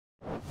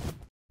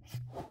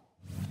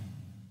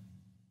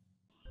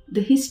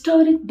The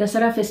historic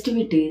Dussehra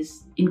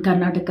festivities in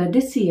Karnataka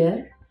this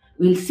year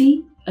will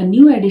see a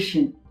new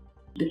addition,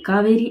 the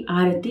Cauvery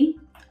Aarti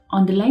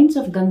on the lines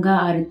of Ganga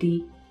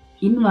Aarti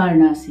in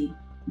Varanasi,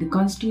 the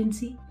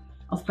constituency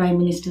of Prime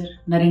Minister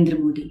Narendra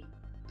Modi.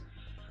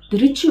 The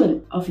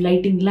ritual of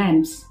lighting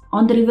lamps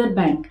on the river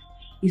bank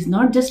is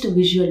not just a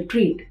visual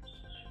treat,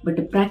 but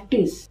a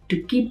practice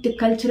to keep the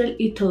cultural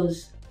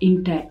ethos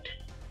intact.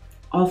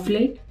 Of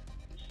late,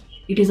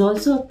 it is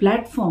also a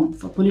platform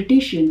for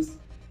politicians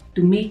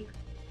to make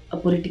a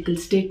political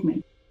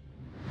statement.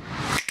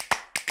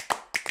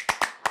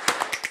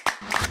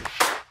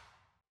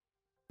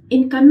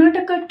 In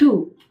Karnataka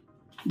too,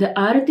 the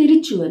Aarti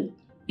ritual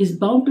is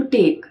bound to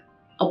take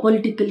a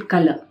political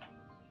color.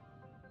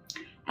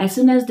 As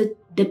soon as the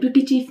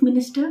Deputy Chief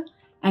Minister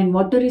and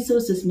Water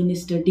Resources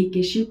Minister DK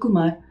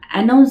Shivakumar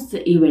announced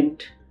the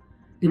event,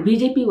 the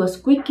BJP was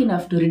quick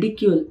enough to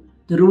ridicule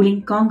the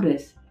ruling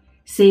Congress,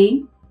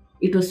 saying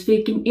it was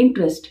faking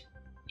interest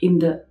in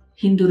the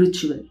Hindu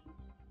ritual.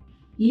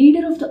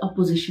 Leader of the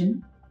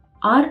opposition,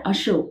 R.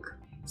 Ashok,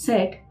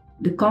 said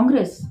the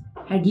Congress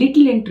had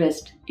little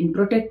interest in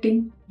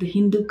protecting the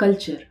Hindu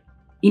culture.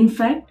 In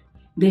fact,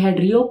 they had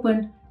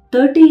reopened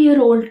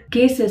 30-year-old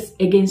cases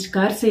against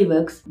car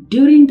sevaks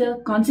during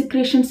the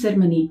consecration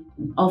ceremony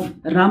of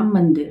Ram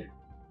Mandir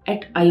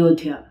at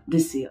Ayodhya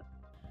this year.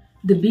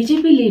 The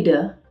BJP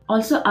leader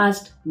also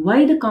asked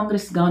why the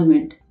Congress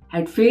government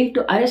had failed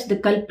to arrest the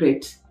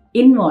culprits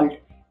involved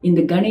in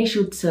the Ganesh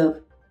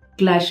Utsav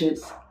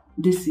clashes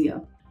this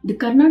year. The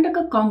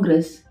Karnataka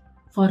Congress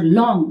for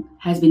long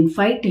has been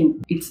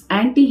fighting its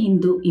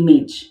anti-Hindu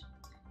image,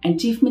 and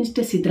Chief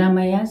Minister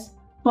Siddaramaya's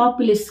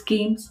populist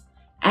schemes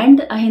and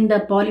the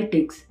Ahinda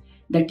politics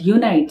that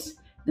unites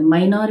the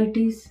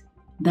minorities,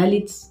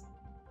 Dalits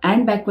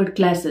and backward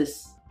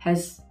classes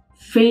has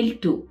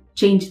failed to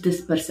change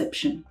this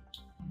perception.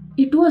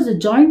 It was a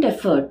joint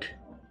effort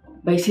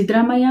by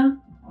Siddaramaya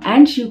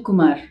and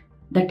Shivakumar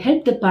that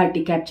helped the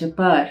party capture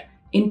power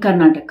in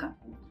Karnataka.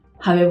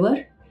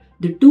 However,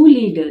 the two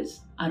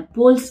leaders are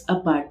poles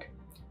apart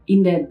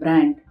in their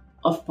brand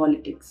of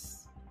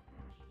politics.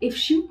 If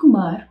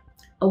Shivakumar,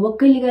 a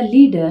Vakaliga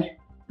leader,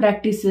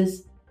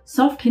 practices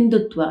soft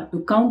Hindutva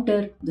to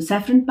counter the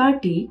Saffron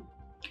Party,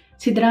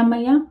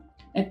 Siddaramaya,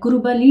 a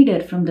Kuruba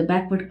leader from the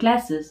backward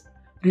classes,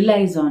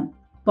 relies on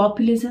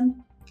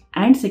populism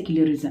and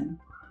secularism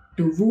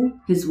to woo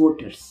his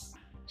voters.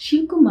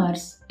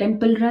 Shivakumar's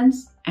temple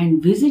runs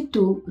and visit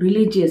to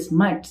religious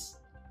mutts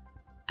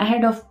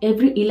ahead of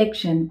every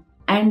election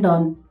and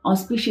on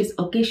auspicious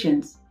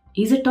occasions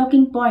is a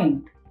talking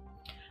point,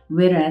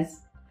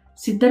 whereas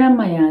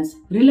Siddaramaya's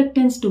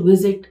reluctance to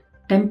visit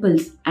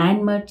temples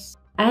and mutts,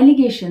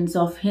 allegations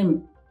of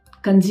him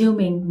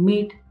consuming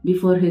meat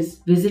before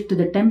his visit to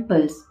the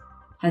temples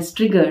has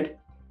triggered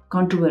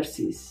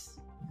controversies.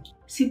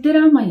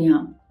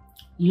 Siddaramaya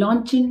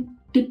launching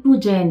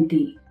Tippu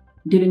Jayanti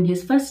during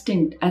his first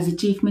stint as a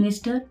chief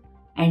minister,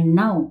 and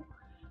now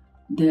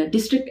the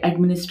district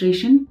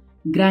administration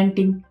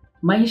granting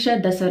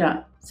Mahisha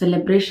Dussehra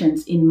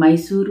celebrations in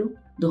Mysuru,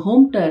 the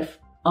home turf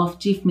of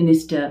Chief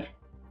Minister,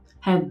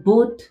 have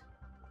both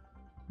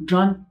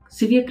drawn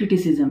severe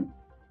criticism.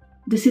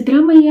 The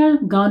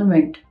Siddaramaya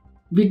government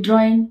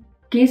withdrawing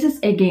cases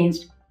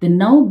against the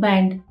now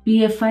banned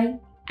PFI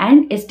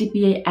and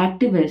SDPI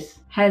activists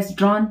has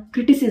drawn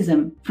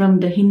criticism from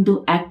the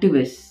Hindu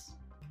activists.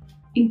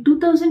 In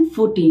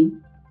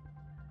 2014,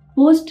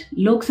 post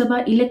Lok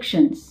Sabha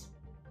elections,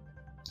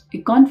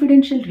 a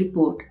confidential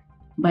report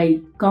by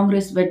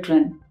Congress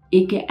veteran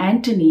A.K.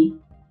 Antony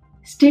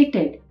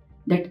stated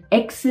that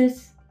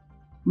excess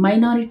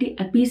minority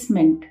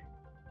appeasement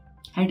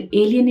had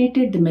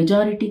alienated the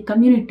majority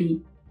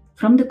community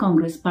from the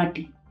Congress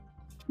party.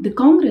 The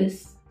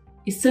Congress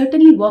is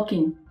certainly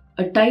walking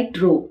a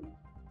tightrope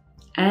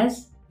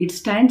as it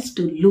stands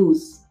to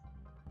lose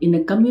in a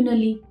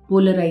communally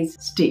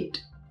polarized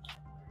state.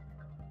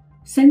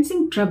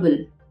 Sensing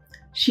trouble,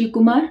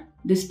 Shivakumar,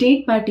 the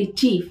state party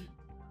chief,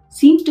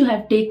 seems to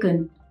have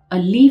taken a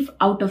leaf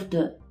out of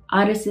the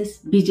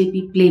RSS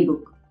BJP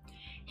playbook.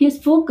 He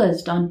is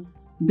focused on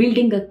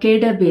building a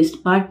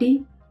cadre-based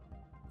party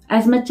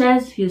as much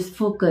as he is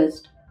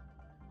focused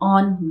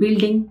on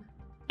building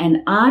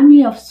an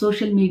army of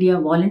social media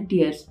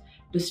volunteers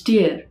to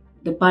steer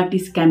the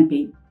party's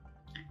campaign.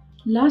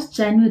 Last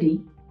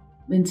January,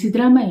 when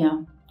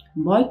Siddaramaya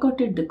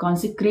boycotted the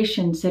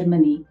consecration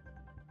ceremony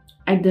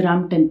at the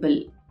Ram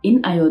Temple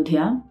in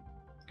Ayodhya,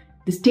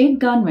 the state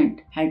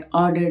government had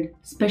ordered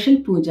special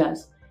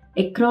pujas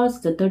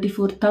across the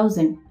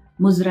 34,000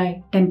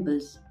 Muzrai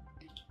temples.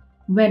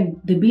 When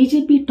the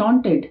BJP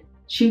taunted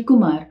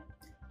Shivakumar,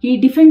 he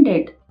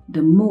defended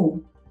the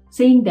move,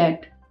 saying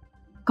that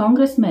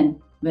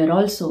congressmen were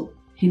also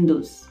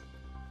Hindus.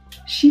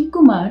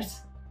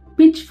 Shivakumar's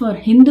pitch for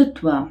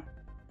Hindutva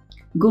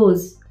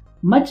goes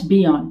much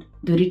beyond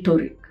the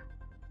rhetoric.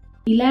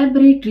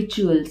 Elaborate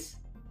rituals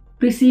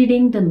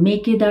preceding the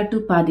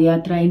Mekedatu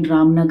Padayatra in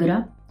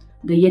Ramnagara,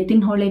 the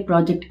Yatinhole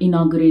project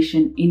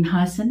inauguration in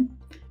Hassan,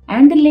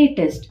 and the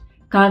latest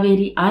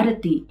Cauvery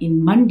Aarti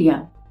in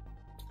Mandya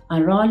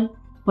are all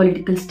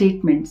political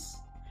statements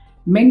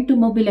meant to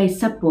mobilize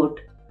support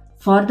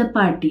for the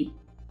party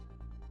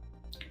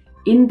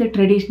in the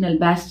traditional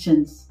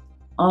bastions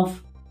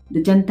of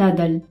the Janata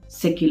Dal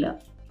secular.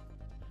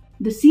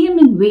 The CM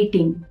in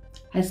waiting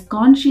has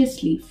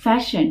consciously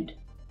fashioned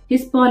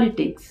his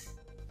politics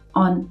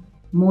on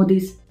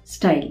Modi's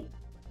style,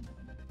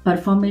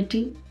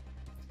 performative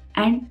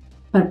and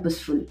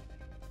purposeful.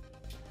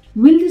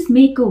 Will this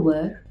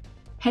makeover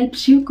help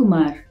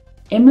Shivakumar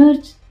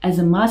emerge as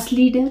a mass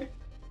leader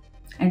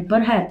and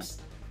perhaps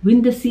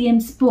win the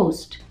CM's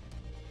post?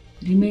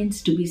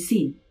 Remains to be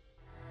seen.